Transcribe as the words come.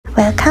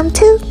Welcome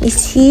to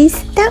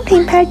Missy's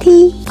dumpling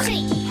party.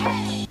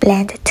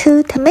 Blend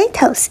 2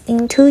 tomatoes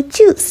into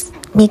juice.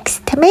 Mix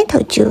tomato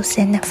juice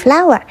and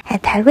flour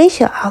at a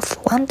ratio of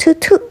 1 to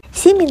 2.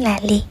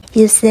 Similarly,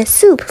 use the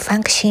soup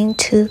function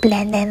to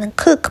blend and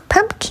cook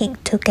pumpkin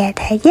to get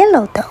a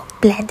yellow dough.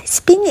 Blend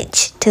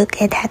spinach to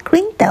get a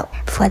green dough.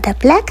 For the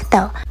black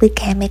dough, we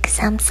can make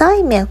some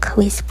soy milk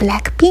with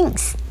black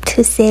beans.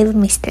 To save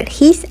Mr.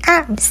 His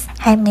arms,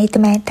 I made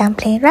my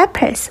dumpling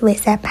wrappers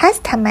with a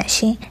pasta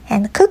machine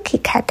and cookie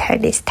cutter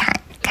this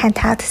time.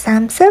 Cut out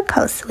some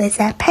circles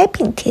with a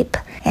piping tip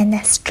and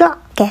a straw.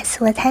 Guess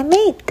what I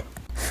made?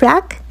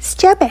 Frog,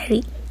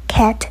 strawberry,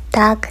 cat,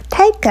 dog,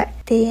 tiger.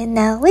 Do you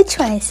know which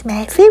one is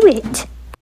my favorite?